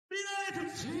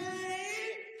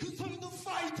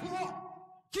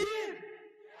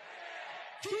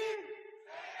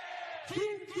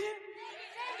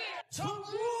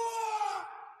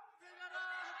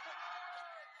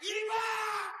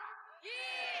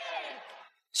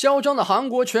嚣张的韩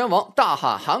国拳王大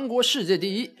喊韩国世界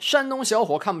第一，山东小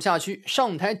伙看不下去，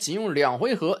上台仅用2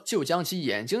回合就将其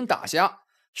眼睛打瞎。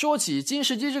说起金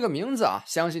世基这个名字啊，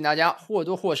相信大家或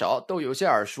多或少都有些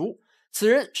耳熟。此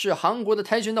人是韩国的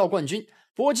跆拳道冠军、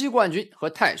搏击冠军和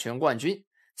泰拳冠军，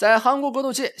在韩国格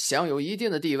斗界享有一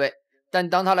定的地位。但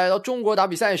当他来到中国打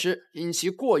比赛时，因其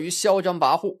过于嚣张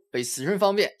跋扈，被死神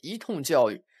方面一通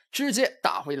教育，直接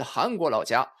打回了韩国老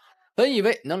家。本以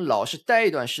为能老实待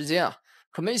一段时间啊，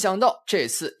可没想到这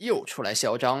次又出来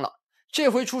嚣张了。这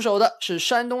回出手的是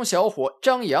山东小伙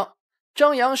张扬。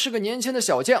张扬是个年轻的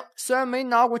小将，虽然没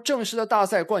拿过正式的大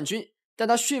赛冠军，但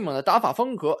他迅猛的打法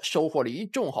风格收获了一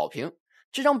众好评。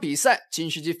这场比赛金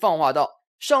世基放话道，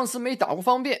上次没打过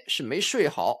方便是没睡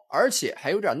好，而且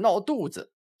还有点闹肚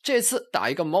子。这次打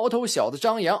一个毛头小子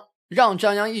张扬，让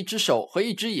张扬一只手和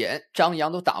一只眼，张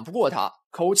扬都打不过他，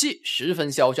口气十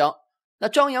分嚣张。那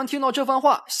张扬听到这番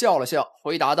话笑了笑，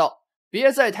回答道，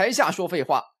别在台下说废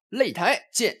话，擂台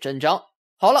见真章。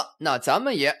好了，那咱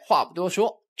们也话不多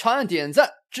说，长按点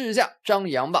赞支架张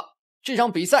扬吧。这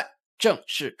场比赛正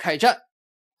式开战。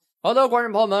好的，观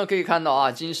众朋友们可以看到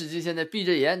啊，金世基现在闭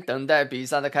着眼等待比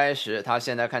赛的开始，他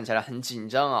现在看起来很紧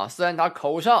张啊。虽然他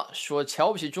口上说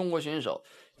瞧不起中国选手，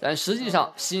但实际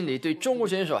上心里对中国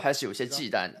选手还是有些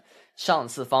忌惮的。上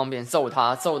次方便揍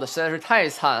他，揍的实在是太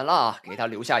惨了，给他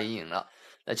留下阴影了。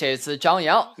那这次张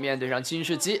扬面对上金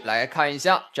世基，来看一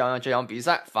下张扬这场比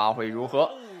赛发挥如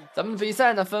何。咱们比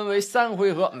赛呢分为3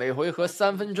回合，每回合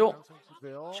3分钟。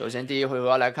首先第一回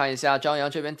合来看一下张扬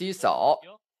这边低扫，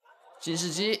金世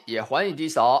基也还以低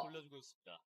扫，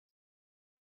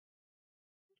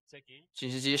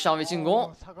金世基上位进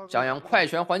攻，张扬快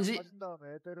拳还击，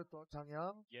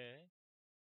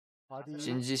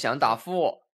金世基想打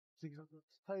负，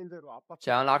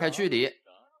张扬拉开距离，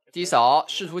低扫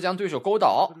试图将对手勾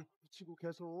倒，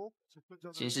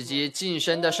金世基近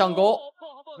身的上勾，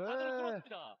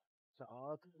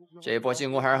这一波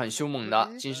进攻还是很凶猛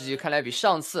的。金世基看来比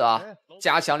上次啊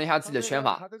加强了一下自己的拳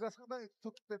法，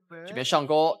这边上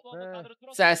勾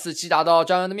再次击打到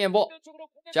张扬的面部，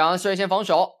张扬率先防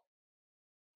守，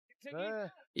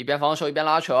一边防守一边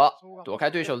拉扯，躲开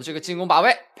对手的这个进攻把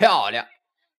位，漂亮，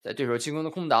在对手进攻的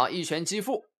空档一拳击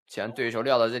负，将对手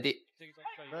撂倒在地，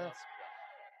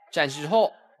站起之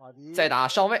后再打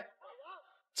上位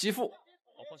击负，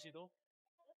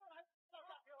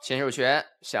前手拳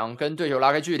想跟对手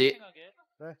拉开距离。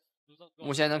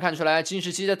目前能看出来金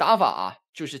世基的打法啊，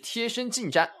就是贴身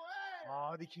近战，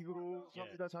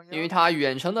因为他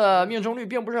远程的命中率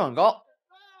并不是很高。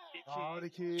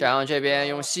张扬这边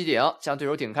用膝顶将对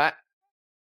手顶开，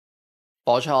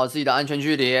保持好自己的安全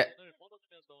距离，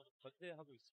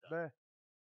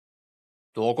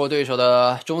躲过对手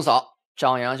的中扫。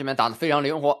张扬这边打得非常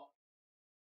灵活，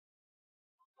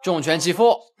重拳击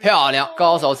负，漂亮，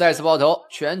高手再次爆头，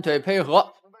拳腿配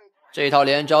合，这一套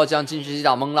连招将金世基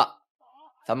打懵了。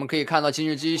咱们可以看到金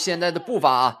世基现在的步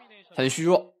伐啊很虚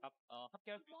弱，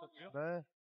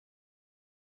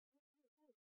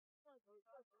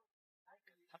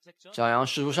张扬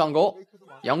试图上勾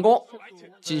佯攻，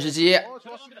金世基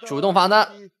主动发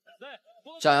难，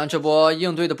张扬这波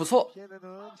应对的不错，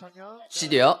膝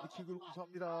顶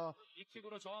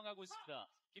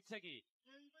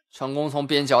成功从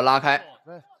边角拉开，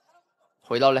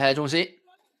回到擂台中心，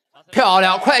漂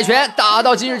亮，快拳打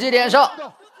到金世基脸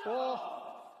上，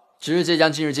直接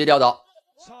将金世基撂倒。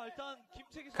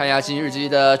看一下金世基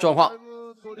的状况，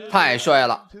太帅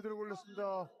了。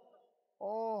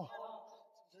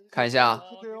看一下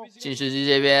金世基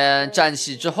这边站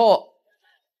起之后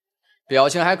表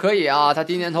情还可以啊，他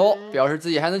点点头表示自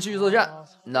己还能继续作战。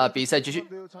那比赛继续，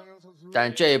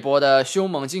但这一波的凶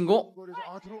猛进攻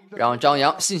让张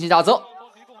扬信心大增。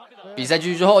比赛继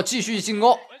续之后继续进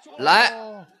攻，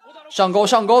来上勾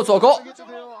上勾左勾，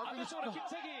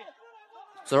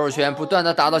左手拳不断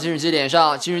的打到金世基脸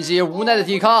上，金世基无奈的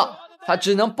抵抗，他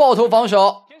只能抱头防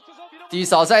守，低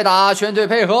扫再打，拳腿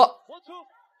配合。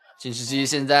金世基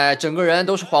现在整个人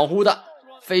都是恍惚的，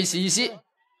飞起一息。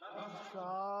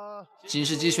金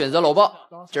世基选择搂抱，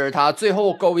这是他最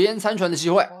后苟延残喘的机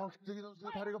会。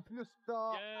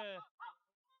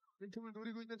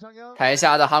台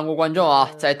下的韩国观众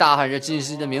啊，在大喊着金世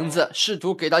基的名字，试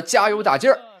图给他加油打劲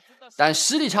儿。但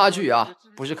实力差距啊，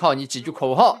不是靠你几句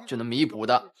口号就能弥补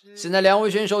的。现在两位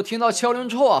选手听到敲铃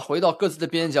之后啊，回到各自的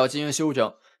边角进行休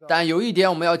整。但有一点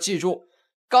我们要记住，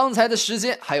刚才的时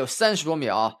间还有30多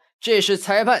秒啊，这是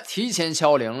裁判提前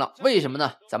敲铃了，为什么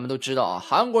呢？咱们都知道啊，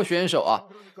韩国选手啊，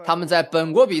他们在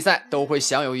本国比赛都会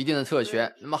享有一定的特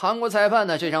权。那么韩国裁判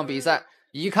呢，这场比赛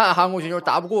一看韩国选手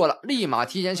打不过了，立马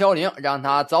提前敲铃，让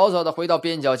他早早的回到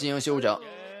边角进行休整。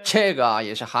这个啊，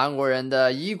也是韩国人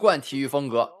的一贯体育风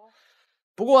格。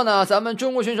不过呢，咱们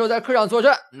中国选手在客场作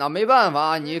战，那没办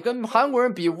法，你跟韩国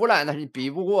人比无赖那是你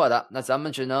比不过的，那咱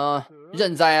们只能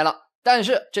认栽了。但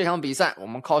是这场比赛我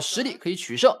们靠实力可以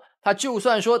取胜，他就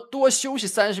算说多休息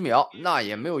30秒，那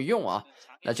也没有用啊。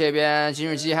那这边金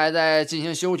世基还在进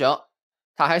行休整，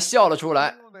他还笑了出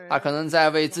来，他可能在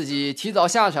为自己提早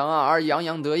下场啊而洋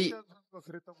洋得意，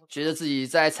觉得自己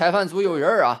在裁判组有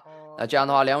人啊。那这样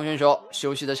的话，两位选手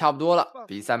休息的差不多了，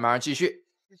比赛马上继续。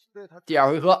第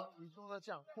2回合，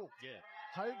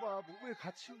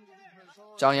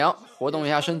张扬活动一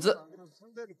下身姿，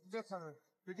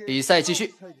比赛继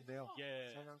续。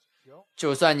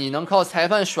就算你能靠裁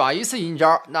判耍1次阴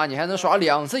招，那你还能耍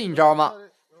2次阴招吗？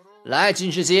来，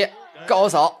金世基高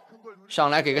扫上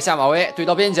来，给个下马威，对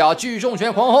到边角，继续重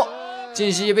拳狂轰。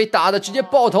金世基被打的直接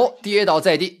爆头，跌倒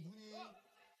在地。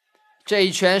这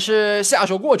一拳是下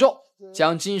手过重，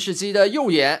将金世基的右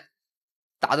眼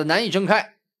打得难以睁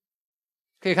开。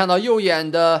可以看到右眼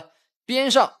的边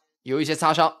上有一些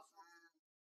擦伤，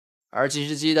而金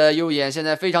世基的右眼现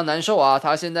在非常难受啊，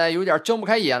他现在有点睁不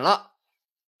开眼了，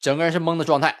整个人是懵的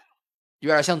状态，有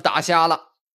点像打瞎了。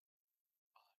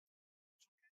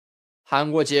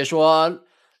韩国解说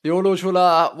流露出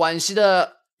了惋惜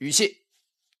的语气，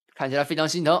看起来非常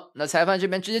心疼。那裁判这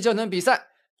边直接叫停比赛，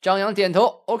张扬点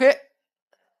头 OK，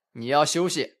 你要休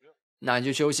息那你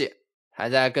就休息，还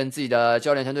在跟自己的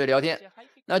教练团队聊天。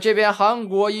那这边韩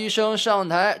国医生上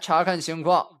台查看情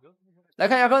况，来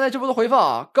看一下刚才这波的回放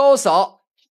啊，高扫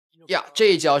呀，这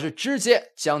一脚是直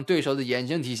接将对手的眼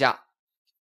睛踢下。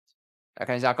来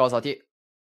看一下高扫踢，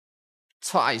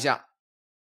唰一下，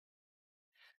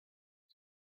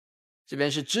这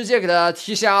边是直接给他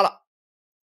踢瞎了。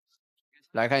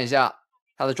来看一下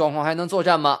他的状况还能作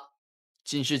战吗？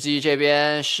金世基这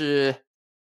边是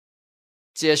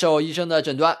接受医生的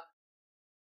诊断，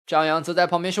张扬则在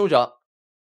旁边休整。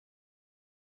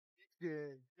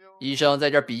医生在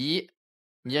这比1，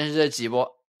你认识这是几不？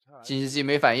金世基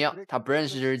没反应，他不认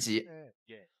识这是几，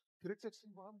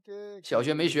小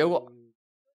学没学过。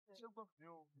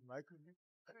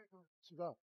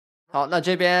好，那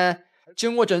这边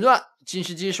经过诊断，金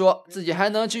世基说自己还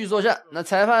能继续作战。那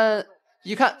裁判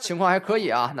一看情况还可以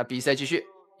啊，那比赛继续。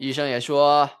医生也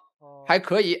说还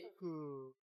可以，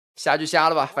瞎就瞎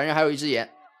了吧，反正还有1只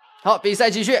眼。好，比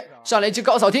赛继续，上来一记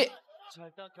高扫踢，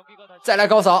再来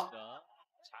高扫。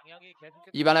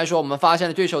一般来说，我们发现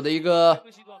了对手的一个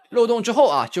漏洞之后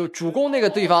啊，就主攻那个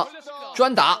地方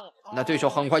专打，那对手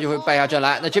很快就会败下阵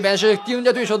来。那这边是盯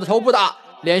着对手的头部打，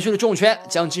连续的重拳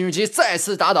将金世基再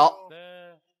次打倒。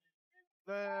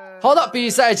好的，比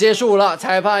赛结束了，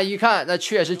裁判一看那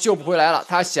确实救不回来了，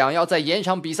他想要再延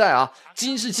长比赛啊，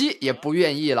金世基也不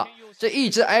愿意了，这一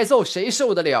直挨揍谁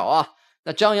受得了啊？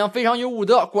那张扬非常有武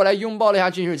德，过来拥抱了一下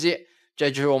金世基，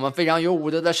这就是我们非常有武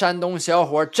德的山东小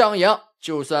伙张扬，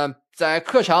就算在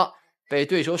客场被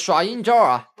对手耍阴招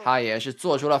啊，他也是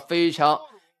做出了非常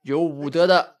有武德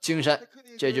的精神，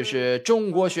这就是中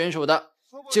国选手的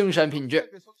精神品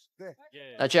质。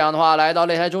那这样的话，来到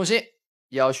擂台中心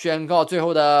要宣告最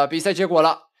后的比赛结果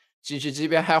了。金世基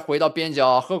还回到边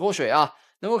角喝口水啊，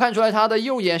能够看出来他的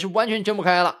右眼是完全睁不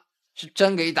开了，是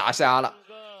真给打瞎了。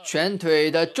拳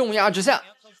腿的重压之下，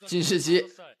金世基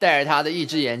带着他的一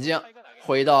只眼睛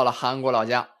回到了韩国老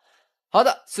家。好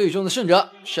的，最终的胜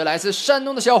者是来自山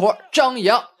东的小伙张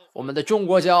扬，我们的中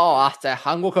国骄傲啊，在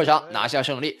韩国客场拿下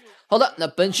胜利。好的，那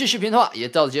本期视频的话也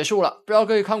到此结束了，不知道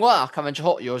各位看官啊，看完之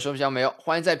后有什么想法没有？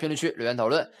欢迎在评论区留言讨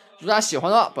论。如果大家喜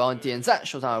欢的话，不要忘记点赞、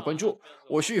收藏和关注。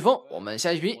我是宇峰，我们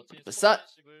下期视频3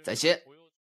再见。